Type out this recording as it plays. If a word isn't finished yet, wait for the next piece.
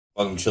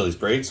Welcome to Chili's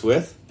Breaks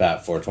with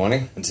Bat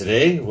 420. And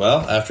today,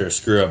 well, after a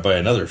screw up by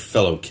another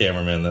fellow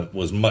cameraman that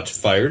was much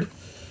fired,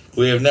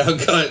 we have now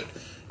got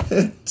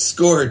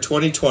Score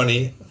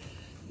 2020.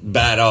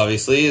 Bat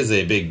obviously is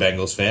a big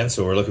Bengals fan,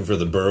 so we're looking for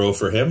the burrow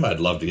for him. I'd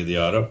love to get the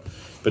auto.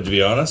 But to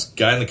be honest,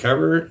 guy in the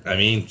cover, I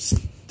mean,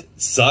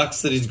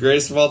 sucks that he's the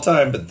greatest of all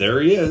time, but there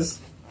he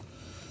is.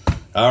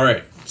 All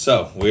right,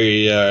 so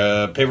we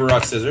paper,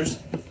 rock, scissors.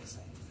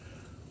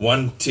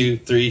 1, 2,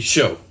 3,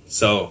 show.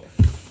 So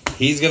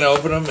he's going to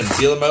open them and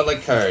deal them out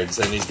like cards.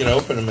 And he's going to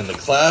open them in the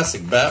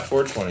classic Bat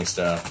 420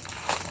 style.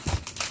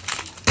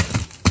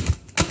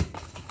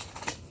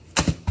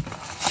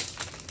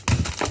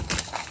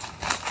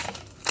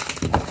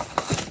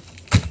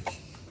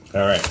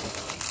 All right.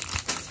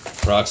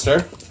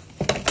 Rockstar.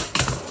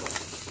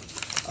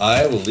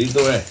 I will lead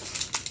the way.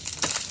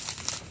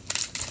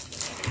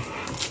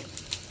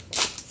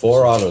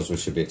 4 autos we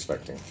should be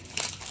expecting.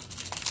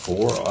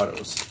 4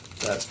 autos.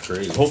 That's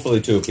crazy.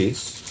 Hopefully 2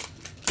 apiece.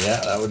 Yeah,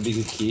 that would be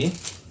the key.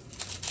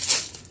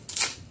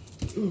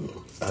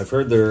 I've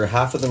heard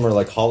half of them are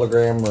like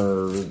hologram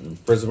or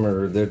prism,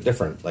 or they're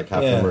different. Like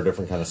half of them are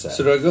different kind of set.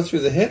 So do I go through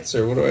the hits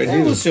or what do I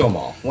do? Let's do them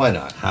all. Why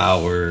not?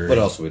 Howard. What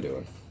else are we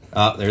doing?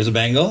 There's a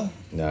Bengal.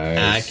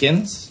 Nice.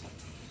 Atkins.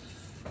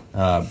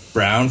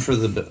 Brown for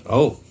the...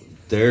 Oh,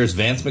 there's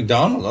Vance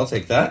McDonald. I'll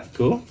take that.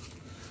 Cool.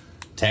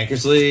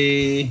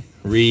 Tankersley.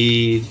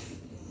 Reed.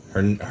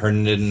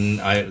 Herndon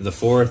the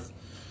fourth.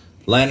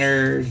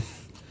 Leonard.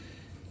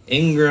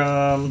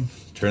 Ingram.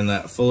 Turn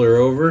that Fuller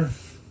over.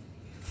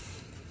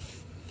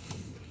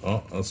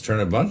 Oh, let's turn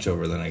a bunch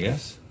over then, I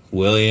guess.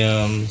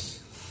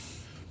 Williams.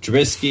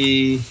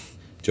 Trubisky.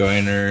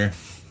 Joyner.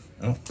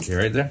 Oh, you're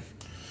right there.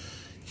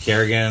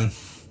 Kerrigan.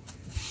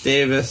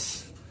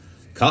 Davis.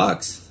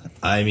 Cox.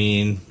 I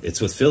mean, it's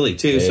with Philly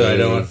too, so I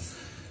don't...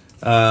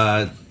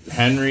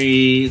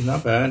 Henry.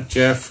 Not bad.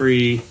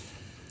 Jeffrey.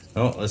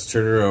 Oh, let's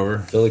turn her over.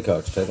 Philly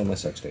Cox. Title my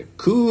sex tape.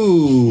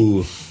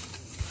 Cool.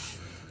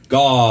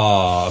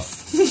 Goff.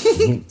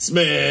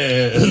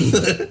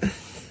 Smith.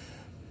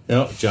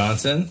 No,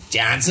 Johnson.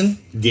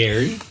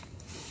 Gary.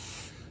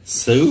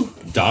 Sue.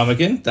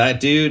 Dominican. That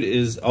dude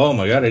is... Oh,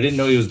 my God. I didn't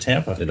know he was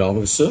Tampa. The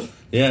Dominican Sue?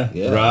 Yeah.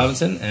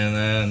 Robinson. And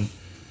then...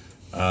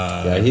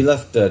 yeah, he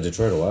left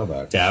Detroit a while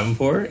back.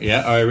 Davenport.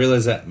 Yeah. Oh, I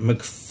realized that.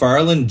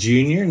 McFarland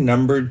Jr.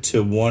 numbered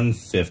to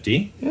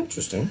 150.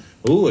 Interesting.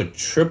 Ooh, a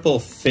triple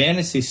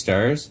fantasy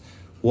stars.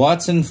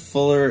 Watson,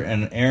 Fuller,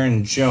 and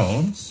Aaron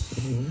Jones.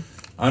 Mm-hmm.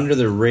 Under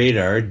the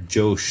radar,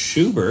 Joe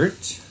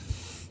Schubert.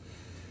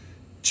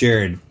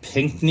 Jared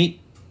Pinkney.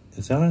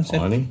 Is that what I'm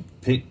saying?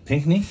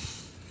 Pinkney?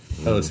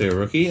 That looks like a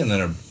rookie. And then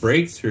a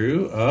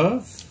breakthrough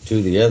of...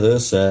 To the other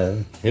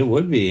side. It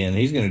would be, and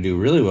he's going to do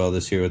really well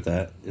this year with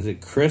that. Is it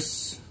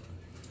Chris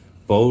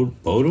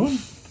Bodwin?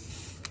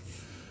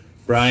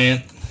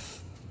 Bryant.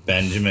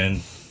 Benjamin.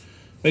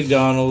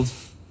 McDonald.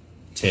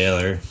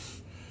 Taylor.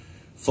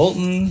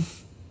 Fulton.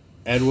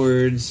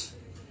 Edwards.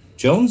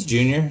 Jones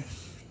Jr.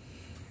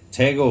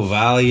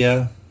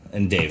 Tagovailoa.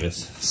 And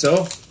Davis.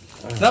 So,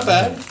 not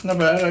bad. Not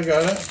bad. I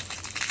got it.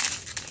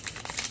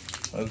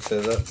 I'd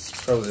say that's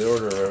probably the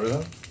order of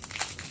everything.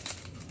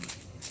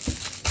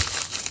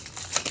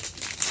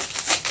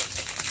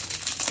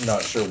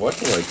 Not sure what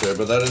to like there,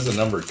 but that is a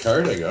numbered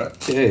card I got.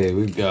 Okay,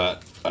 we've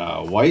got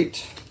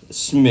White,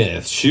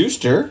 Smith,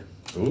 Schuster.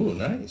 Ooh,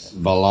 nice.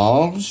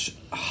 Belange,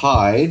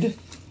 Hyde,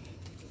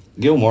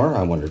 Gilmore.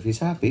 I wonder if he's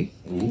happy.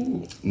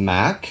 Ooh.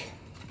 Mack,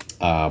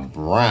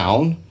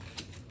 Brown,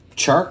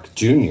 Chark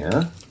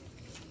Jr.,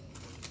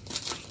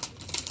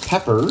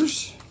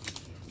 Peppers,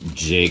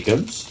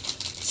 Jacobs,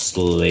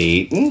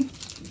 Slayton,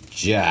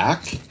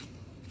 Jack,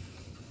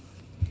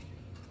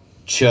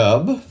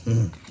 Chubb.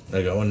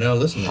 I got one now.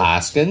 Listen.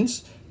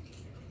 Haskins.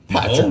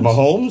 Patrick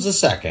Mahomes a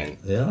second.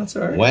 Yeah, that's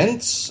all right.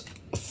 Wentz.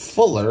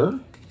 Fuller.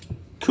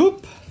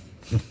 Coop.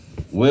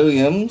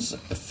 Williams.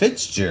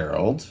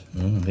 Fitzgerald.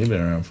 He's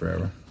been around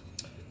forever.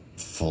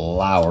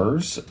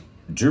 Flowers.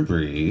 Drew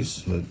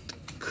Brees.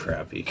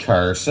 Crappy.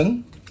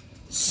 Carson.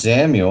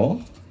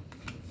 Samuel.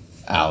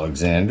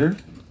 Alexander.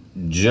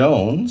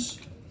 Jones.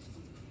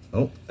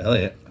 Oh,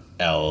 Elliott.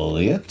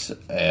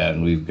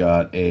 And we've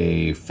got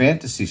a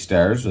Fantasy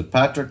Stars with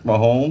Patrick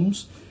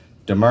Mahomes,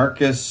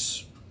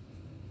 DeMarcus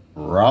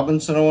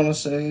Robinson, I want to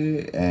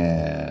say,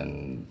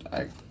 and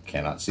I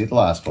cannot see the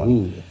last one.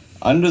 Ooh.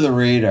 Under the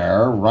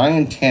radar,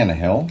 Ryan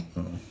Tannehill,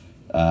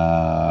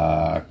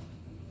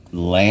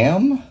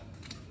 Lamb.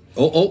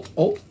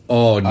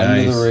 Oh, nice.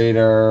 Under the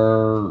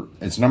radar,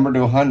 it's numbered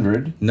to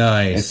 100.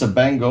 Nice. It's a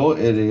Bengal.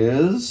 It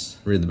is...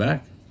 Read the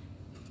back.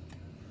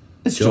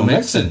 It's Joe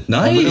Mixon.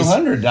 Nice. Number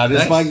 200. That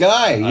is my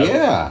guy.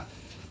 Yeah.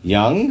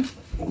 Young.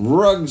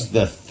 Ruggs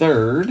the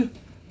third.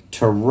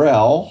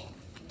 Terrell.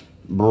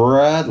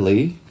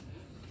 Bradley.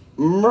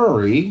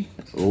 Murray.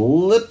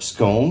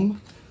 Lipscomb.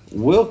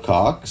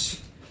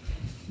 Wilcox.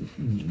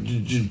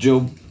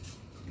 Joe.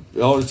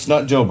 Oh, it's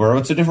not Joe Burrow.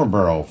 It's a different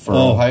Burrow for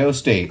Ohio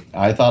State.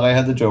 I thought I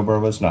had the Joe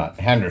Burrow, but it's not.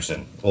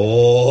 Henderson.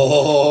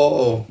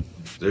 Oh.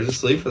 There's a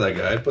sleep for that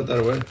guy. I'd put that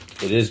away.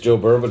 It is Joe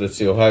Burrow, but it's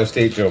the Ohio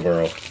State Joe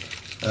Burrow.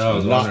 I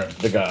was not wondering.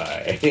 the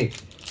guy.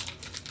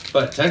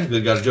 But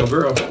technically got a Joe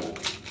Burrow.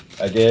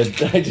 I did.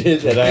 And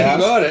I You asked.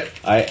 got it.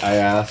 I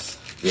asked.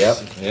 Yep.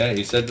 Yeah,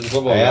 he said to the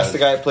football I asked the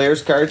guys. guy at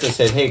Players Cards. I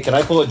said, "Hey, can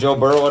I pull a Joe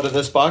Burrow out of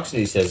this box?" And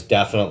he says,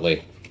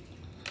 "Definitely."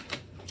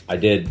 I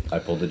did. I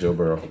pulled the Joe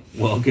Burrow.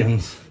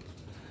 Wilkins,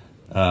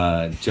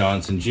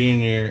 Johnson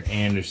Jr.,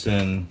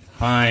 Anderson,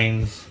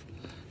 Hines,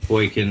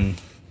 Boykin,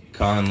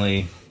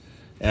 Conley,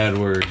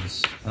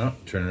 Edwards. Oh,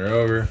 turn her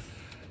over.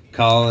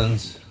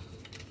 Collins.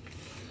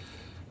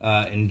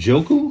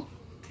 Njoku?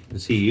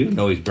 Is he you?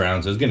 No, he's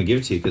Browns. I was going to give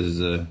it to you because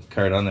there's a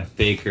card on there.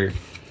 Baker,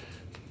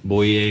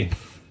 Boyer,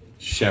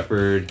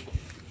 Shepard.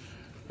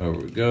 Over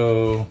we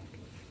go.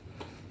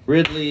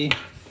 Ridley,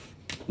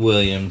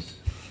 Williams,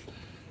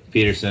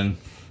 Peterson,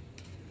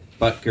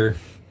 Butker,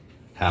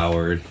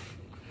 Howard,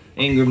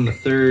 Ingram the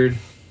third,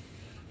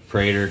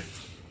 Prater.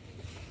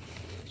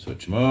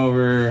 Switch him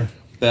over.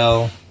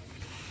 Bell,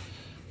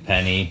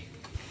 Penny,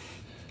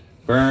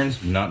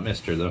 Burns, not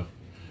Mister though.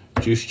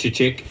 Juice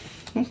Chichik,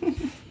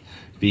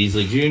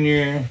 Beasley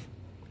Jr.,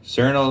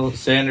 Cernal,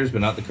 Sanders,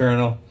 but not the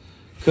Colonel.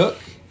 Cook,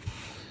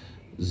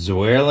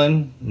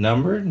 Zweerlin,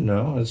 numbered?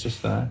 No, it's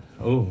just that.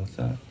 Oh, what's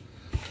that?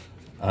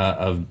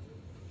 Of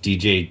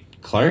DJ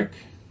Chark.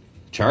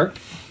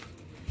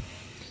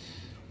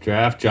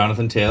 Draft,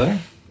 Jonathan Taylor.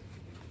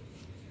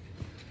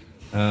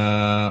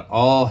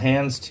 All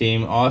hands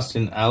team,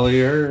 Austin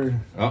Allier.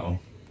 Uh-oh.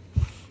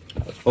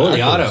 Oh,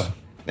 the auto.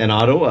 An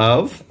auto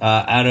of?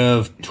 Out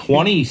of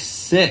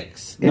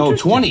 26. No,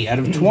 20. Out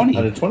of 20.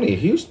 Out of 20.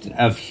 Houston.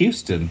 Of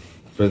Houston.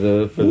 For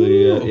the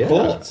Ooh,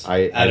 Colts.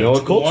 I Out know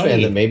of a Colts 20.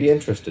 fan that may be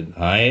interested.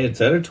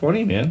 It's out of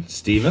 20, man.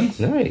 Stevens.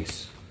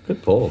 Nice.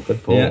 Good pull.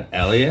 Yeah,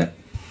 Elliott.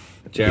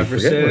 We're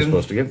Jefferson.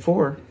 supposed to get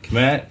 4.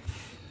 Kmet.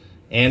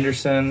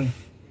 Anderson.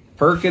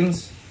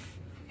 Perkins.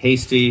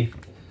 Hasty.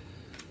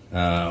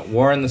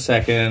 Warren the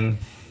second.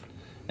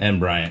 And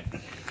Bryant.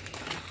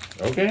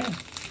 Okay.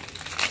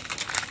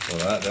 Well,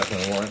 that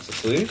definitely warrants a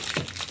sleeve.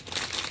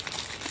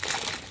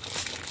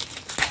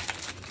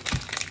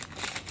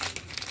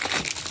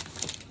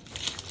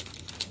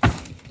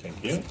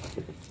 Thank you.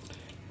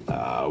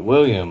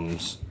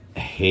 Williams,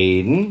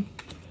 Hayden,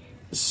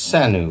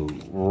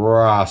 Sanu,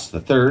 Ross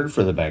the third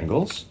for the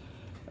Bengals,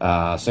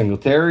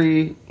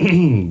 Singletary,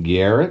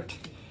 Garrett,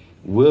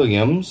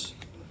 Williams,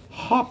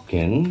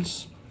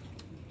 Hopkins,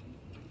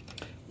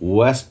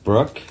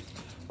 Westbrook,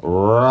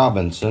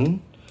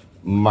 Robinson,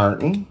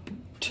 Martin,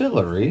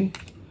 Tillery,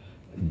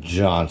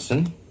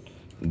 Johnson,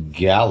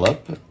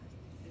 Gallup,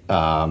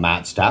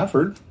 Matt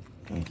Stafford,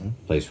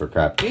 plays for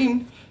crap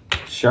team,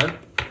 Sharp,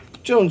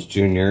 Jones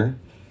Jr.,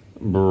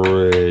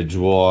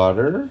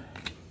 Bridgewater,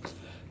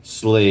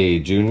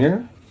 Slade Jr.,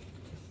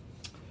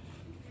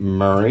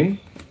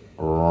 Murray,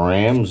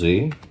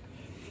 Ramsey,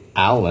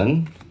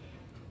 Allen,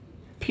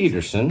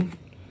 Peterson,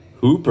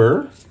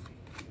 Hooper,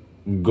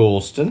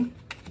 Golston,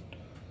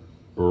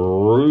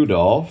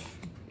 Rudolph,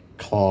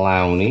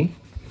 Clowney,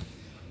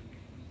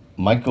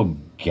 Michael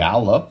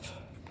Gallup,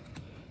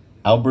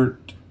 Albert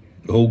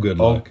Oh, good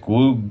luck.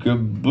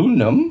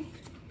 Okwugabunum,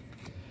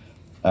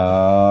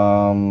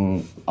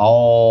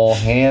 all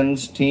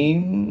hands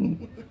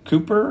team,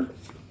 Cooper,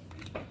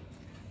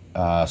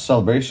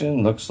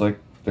 celebration, looks like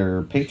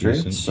they're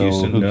Patriots, so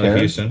who cares?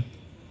 Houston.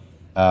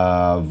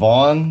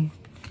 Vaughn,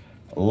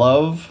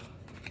 Love,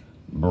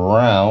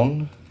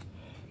 Brown,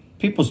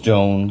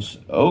 Peoples-Jones,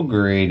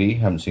 O'Grady,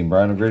 haven't seen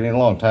Brian O'Grady in a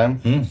long time,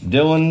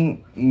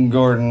 Dylan,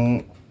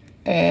 Gordon,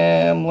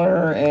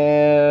 Amler,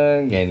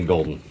 and Gandy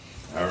Golden.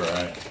 All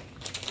right.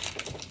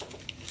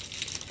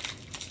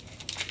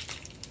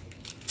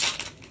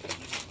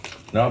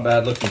 Not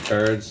bad looking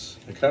cards.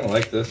 I kind of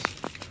like this,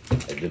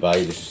 The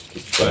value just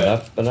keeps going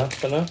up and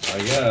up and up. I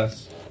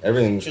guess.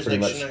 Everything's Just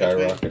pretty like much Chanel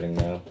Bay. skyrocketing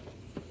now.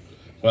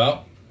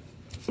 Well,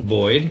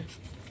 Boyd,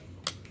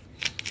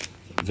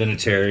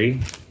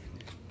 Vinatieri,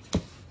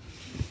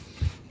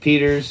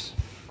 Peters,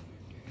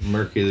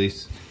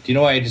 Mercules. Do you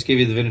know why I just gave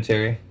you the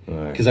Vinatieri?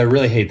 Right. Because I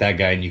really hate that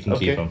guy and you can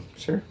Okay, keep him.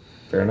 sure.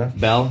 Fair enough.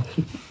 Bell.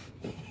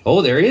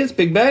 Oh, there he is,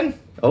 Big Ben.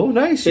 Oh,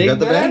 nice. Big You got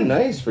the Ben. band.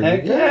 Nice for you.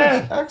 Heck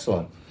Yes, yeah.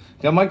 excellent.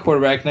 Got my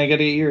quarterback and I got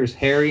 8 years.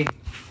 Harry,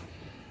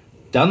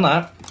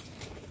 Dunlap,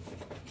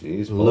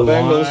 Jeez, full of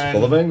Bengals.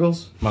 Full of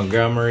Bengals.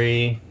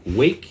 Montgomery,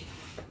 Wake,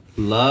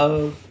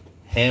 Love,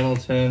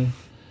 Hamilton,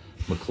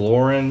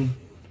 McLaurin.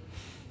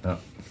 Oh,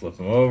 flip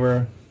him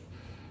over.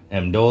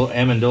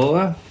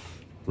 Amendola,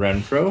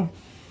 Renfro,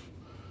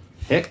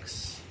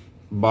 Hicks,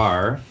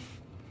 Barr,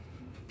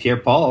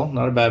 Pierre-Paul,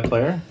 not a bad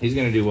player. He's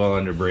going to do well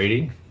under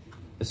Brady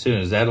as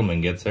soon as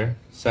Edelman gets there.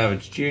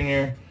 Savage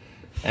Jr.,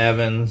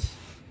 Evans,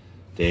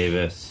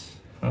 Davis.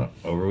 Oh,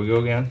 over we go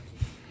again.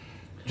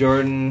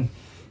 Jordan,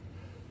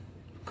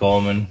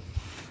 Coleman,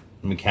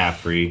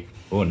 McCaffrey.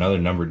 Oh, another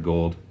numbered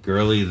gold.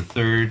 Gurley the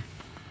third.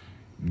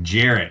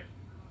 Jarrett,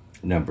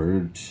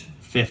 Numbered.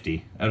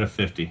 50 out of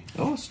 50.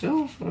 Oh,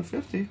 still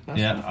 50. That's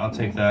Yeah, not- I'll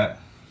take that.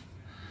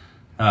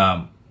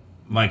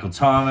 Michael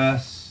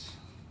Thomas.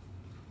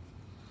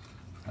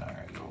 All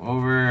right, go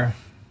over.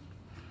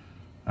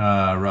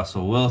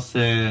 Russell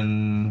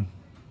Wilson.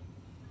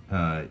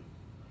 I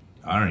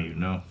don't even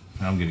know.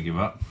 I'm going to give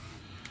up.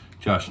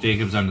 Josh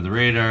Jacobs under the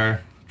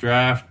radar.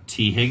 Draft.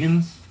 T.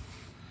 Higgins.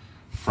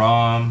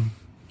 From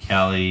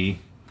Kelly.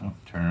 Oh,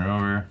 turn it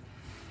over.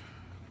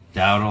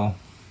 Dowdle.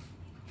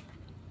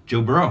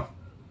 Joe Burrow.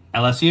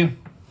 LSU.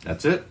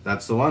 That's it.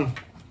 That's the one.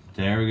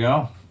 There we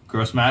go.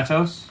 Gross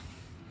Matos.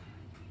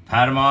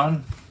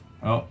 Patamon.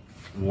 Oh,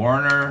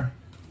 Warner.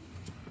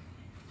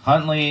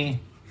 Huntley.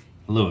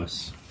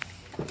 Lewis.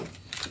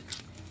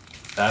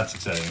 That's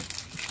exciting.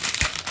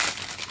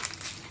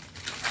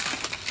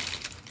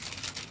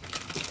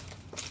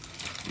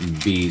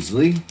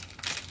 Beasley.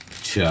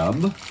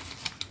 Chubb.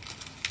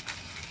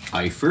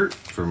 Eifert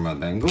for my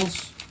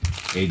Bengals.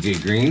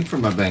 AJ Green for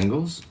my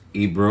Bengals.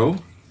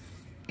 Ebro.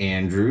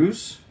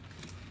 Andrews.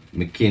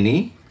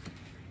 McKinney.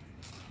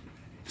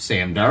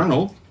 Sam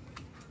Darnold.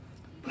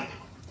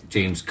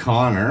 James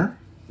Conner.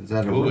 Is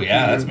that a rookie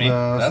that's of, me.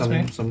 That's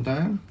me.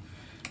 Sometime.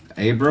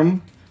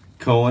 Abram.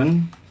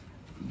 Cohen.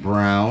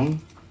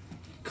 Brown.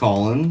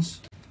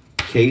 Collins.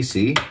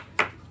 Casey.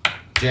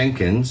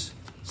 Jenkins.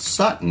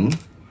 Sutton.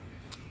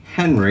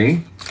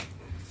 Henry.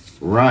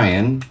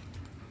 Ryan.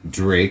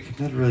 Drake.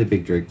 Not a really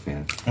big Drake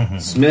fan.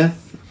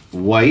 Smith.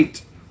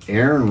 White.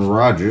 Aaron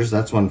Rodgers.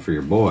 That's one for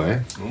your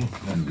boy.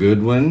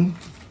 Goodwin.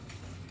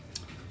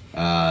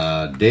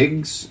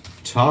 Diggs.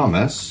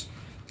 Thomas.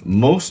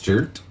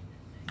 Mostert.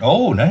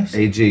 Oh, nice.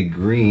 AJ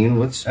Green.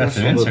 What's That's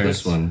special an about insert.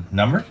 this one?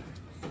 Number?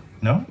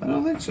 No? I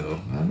don't think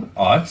so.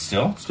 Odd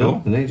still.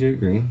 Still an AJ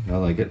Green. I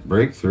like it.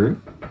 Breakthrough.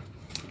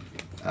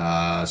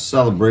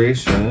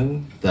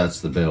 Celebration. That's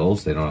the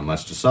Bills. They don't have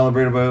much to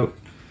celebrate about.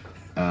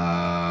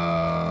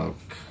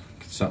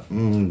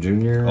 Something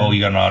junior. Oh, you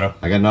got an auto.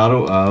 I got an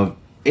auto of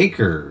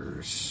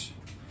Akers.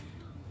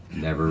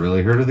 Never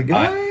really heard of the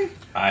guy.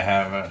 I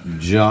have a...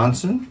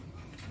 Johnson.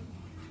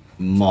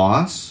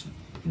 Moss.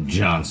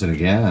 Johnson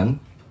again.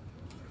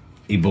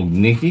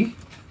 Ibognicki.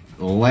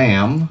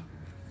 Lamb.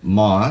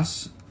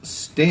 Moss.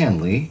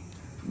 Stanley.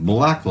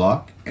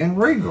 Blacklock. And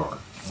Rhaegar. All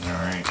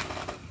right.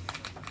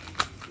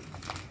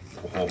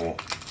 Oh,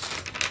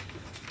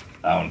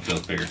 that one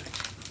feels bigger.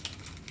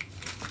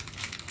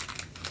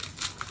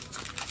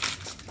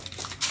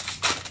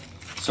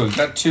 So we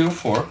got 2 of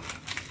 4.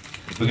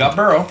 We got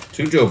Burrow.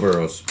 2 Joe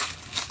Burrows.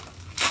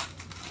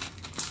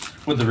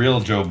 With the real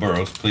Joe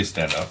Burrows, please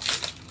stand up.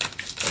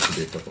 That could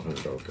be a couple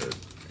 $100 card.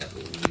 At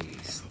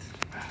least.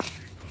 At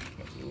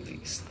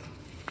least.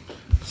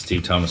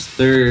 Steve Thomas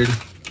III.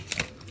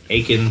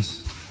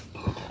 Akins.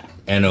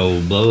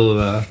 N.O. blah, blah,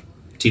 blah.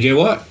 TJ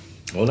Watt.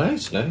 Oh,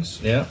 nice, nice.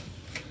 Yeah.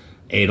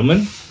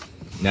 Edelman.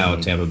 Now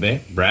at Tampa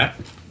Bay. Pratt.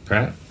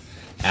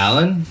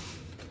 Allen.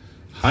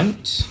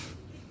 Hunt.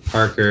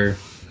 Parker.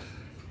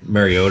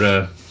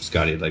 Mariota.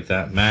 Scotty'd like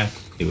that. Mac.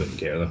 He wouldn't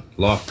care though.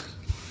 Locke.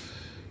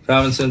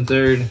 Robinson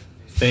third.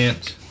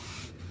 Fant.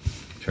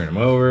 Turn him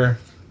over.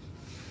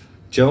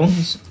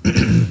 Jones.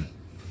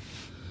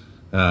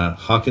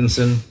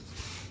 Hawkinson.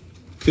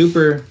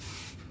 Cooper.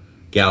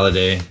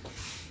 Galladay.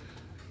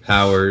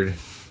 Howard.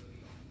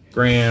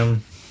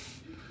 Graham.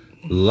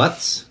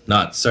 Lutz.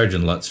 Not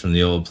Sergeant Lutz from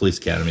the old police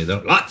academy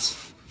though.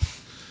 Lutz!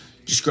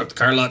 Did you screw up the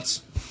car,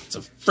 Lutz? It's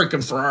a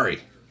freaking Ferrari.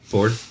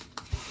 Ford.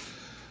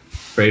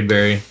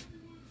 Braidberry.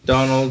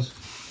 Donald.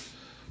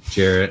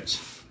 Jarrett.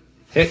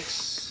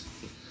 Hicks.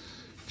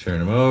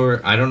 Turn him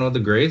over. I don't know what the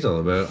grade's all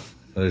about.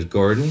 There's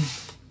Gordon.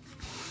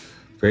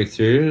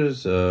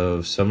 Breakthroughs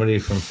of somebody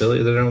from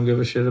Philly that I don't give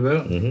a shit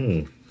about.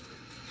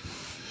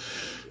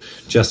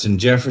 Justin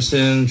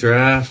Jefferson.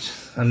 Draft.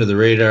 Under the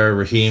radar.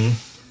 Raheem.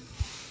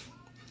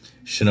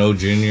 Chenault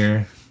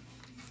Jr.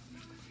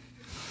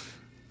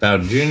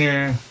 Bowden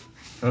Jr.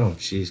 Oh,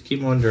 jeez.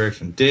 Keep one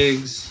direction.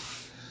 Diggs.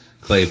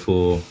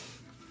 Claypool.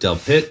 Del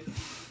Pitt.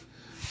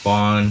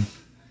 Vaughn.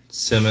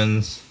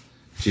 Simmons.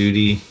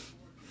 Judy.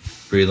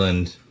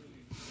 Breland.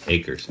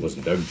 Akers.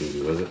 Wasn't Doug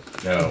Judy, was it?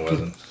 No, it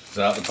wasn't. It's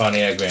not the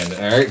Pontiac Bandit.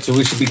 All right, so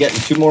we should be getting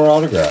 2 more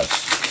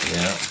autographs.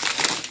 Yeah.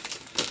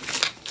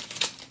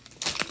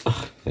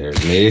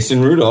 There's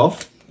Mason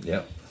Rudolph.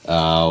 Yep.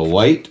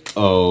 White.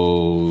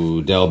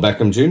 Odell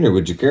Beckham Jr.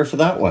 Would you care for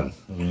that one?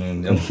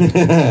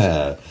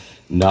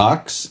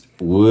 Knox.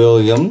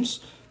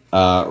 Williams.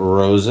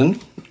 Rosen.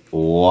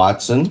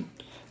 Watson.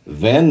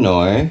 Van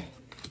Noy.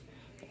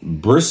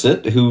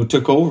 Brissett, who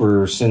took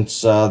over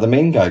since the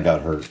main guy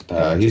got hurt.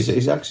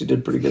 He's actually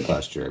did pretty good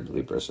last year, I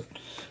believe, Brissett.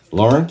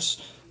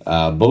 Lawrence.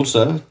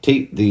 Bosa.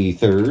 Tate the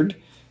third.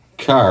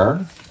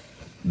 Carr.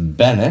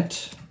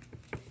 Bennett.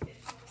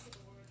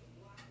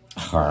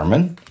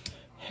 Harmon.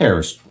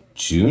 Harris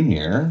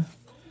Jr.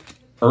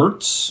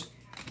 Ertz.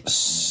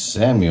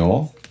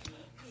 Samuel.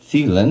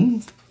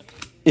 Thielen.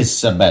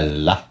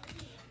 Isabella.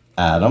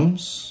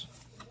 Adams.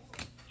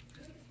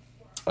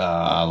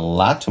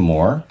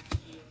 Lattimore.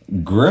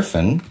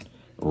 Griffin.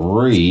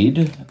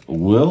 Reed.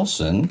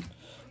 Wilson.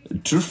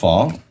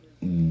 Trufant.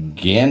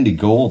 Gandy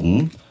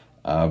Golden.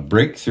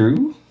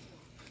 Breakthrough.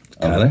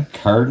 Kyler?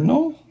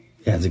 Cardinal.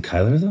 Yeah, is it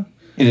Kyler though?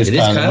 It is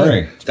Kyler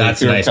Murray.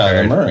 That's a Breakthrough nice Kyler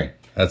card. Murray.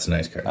 That's a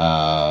nice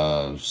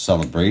card.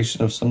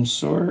 Celebration of some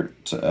sort.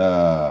 It's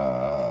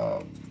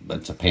a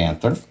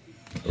Panther.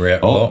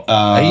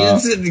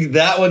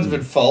 That one's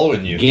been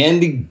following you.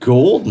 Gandy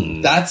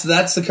Golden. That's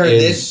the card.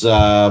 Is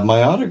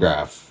my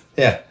autograph.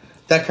 Yeah,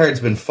 that card's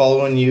been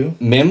following you.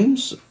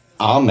 Mims,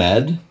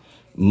 Ahmed,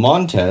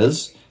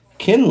 Montez,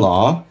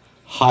 Kinlaw,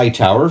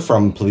 Hightower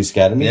from Police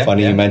Academy. Yeah,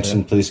 Funny yeah, you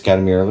mentioned Police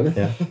Academy earlier.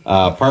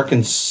 Yeah.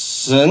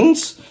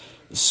 Parkinson's,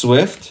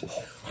 Swift,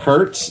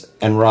 Hertz,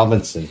 and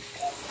Robinson.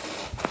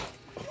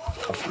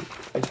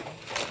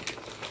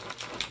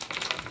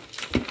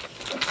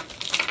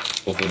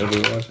 Hopefully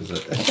nobody watches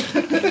it.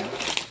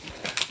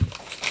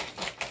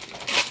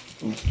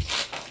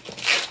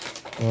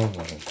 Oh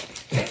my.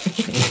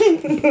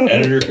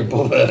 Editor can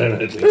pull that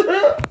out, I think.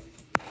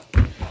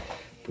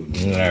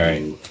 All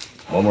right.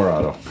 One more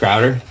auto.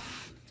 Crowder.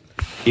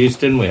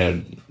 Houston, we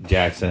had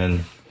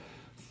Jackson,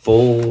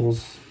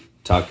 Foles,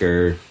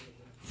 Tucker,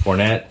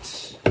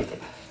 Fournette,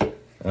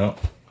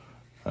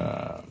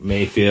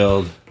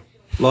 Mayfield,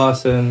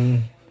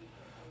 Lawson.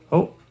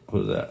 Oh,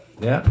 who's that?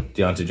 Yeah,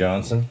 Deontay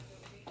Johnson.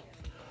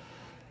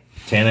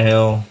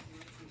 Tannehill,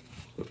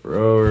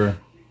 Rower,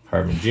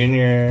 Hartman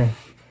Jr.,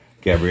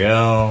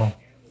 Gabrielle,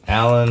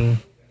 Allen,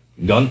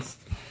 Guntz,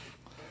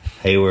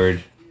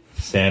 Hayward,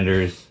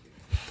 Sanders,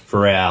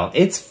 Farrell.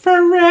 It's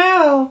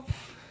Farrell!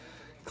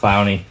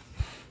 Clowney,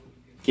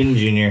 Ginn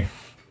Jr.,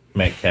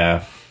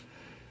 Metcalf,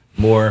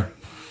 Moore,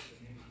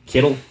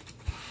 Kittle,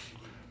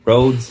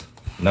 Rhodes,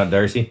 not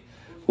Darcy,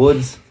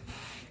 Woods,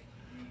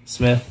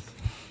 Smith,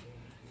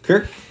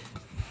 Kirk,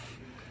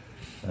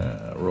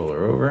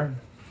 roller over,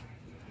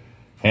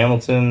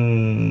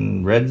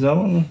 Hamilton, red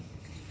zone.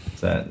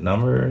 Is that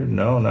numbered?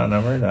 No, not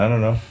numbered. I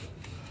don't know.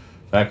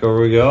 Back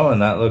over we go,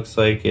 and that looks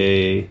like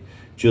a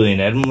Julian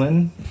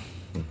Edelman.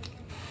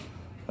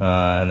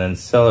 And then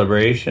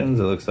celebrations,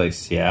 it looks like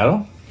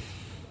Seattle.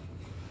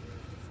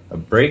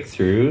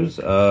 Breakthroughs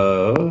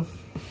of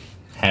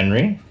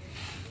Henry.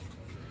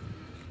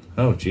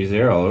 Oh, geez,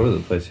 they're all over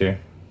the place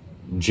here.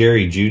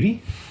 Jerry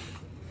Judy.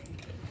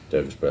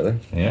 Doug's brother.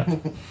 Yeah.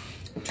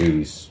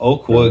 Judy's.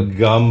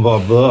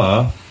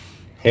 Okwagamba,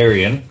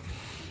 Harrion,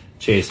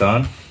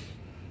 Chason,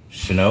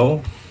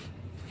 Chanot,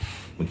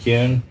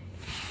 McCune,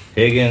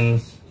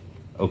 Higgins,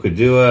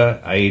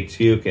 Okadua,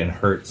 Ayuk, and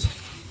Hertz.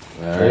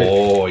 All right.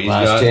 Oh, he's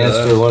last got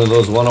chance for one of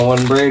those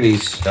 101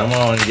 Brady's. Come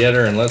on, get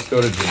her, and let's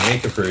go to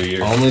Jamaica for a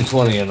year. Only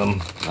 20 of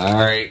them. All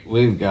right,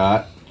 we've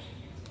got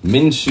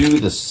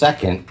Minshew the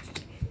second,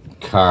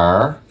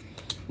 Carr,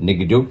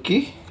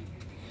 Nigadoki,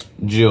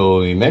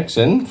 Joey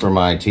Mixon for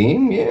my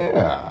team.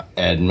 Yeah,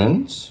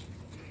 Edmonds,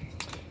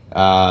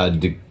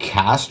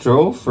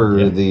 DeCastro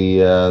for the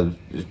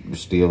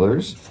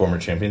Steelers. Former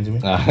champions, you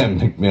mean?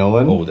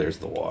 McMillan. Oh, there's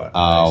the Watt.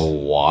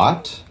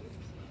 Nice.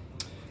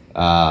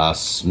 Watt,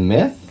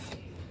 Smith,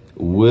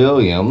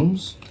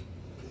 Williams,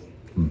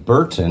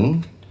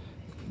 Burton,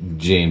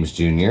 James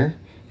Jr.,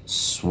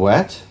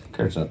 Sweat.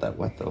 Card's not that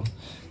wet though.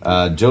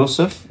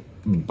 Joseph,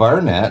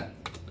 Barnett,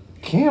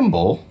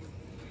 Campbell,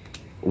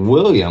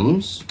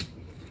 Williams,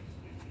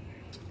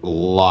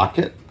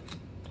 Lockett,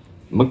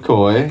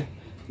 McCoy,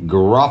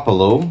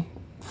 Garoppolo,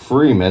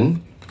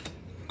 Freeman,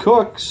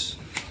 Cooks,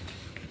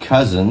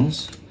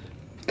 Cousins,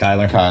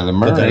 Kyler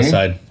Murray. Put that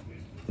aside.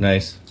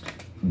 Nice.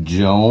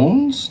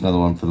 Jones, another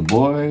one for the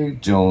boy.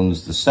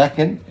 Jones the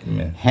second.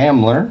 Yeah.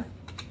 Hamler.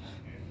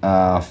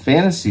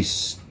 Fantasy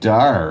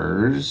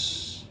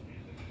Stars.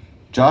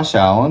 Josh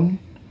Allen.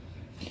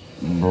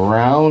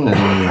 Brown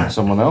and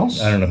someone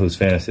else. I don't know whose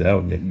fantasy that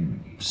would be.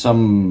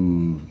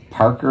 Some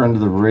Parker under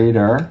the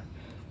radar.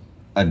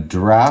 A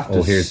draft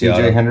of here's the CJ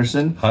auto.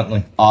 Henderson.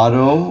 Huntley.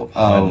 Auto of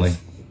Huntley.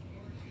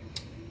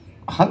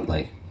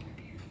 Huntley.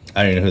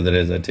 I don't even know who that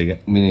is. I take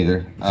it. Me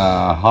neither.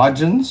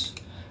 Hodgins.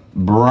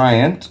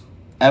 Bryant.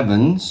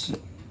 Evans.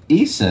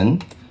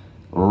 Eason.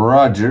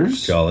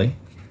 Rogers. Jolly.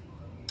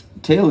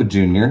 Taylor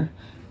Jr.,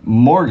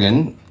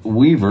 Morgan,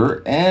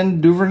 Weaver,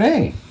 and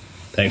Duvernay.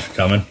 Thanks for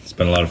coming. It's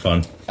been a lot of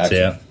fun. See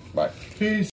ya. Bye. Peace.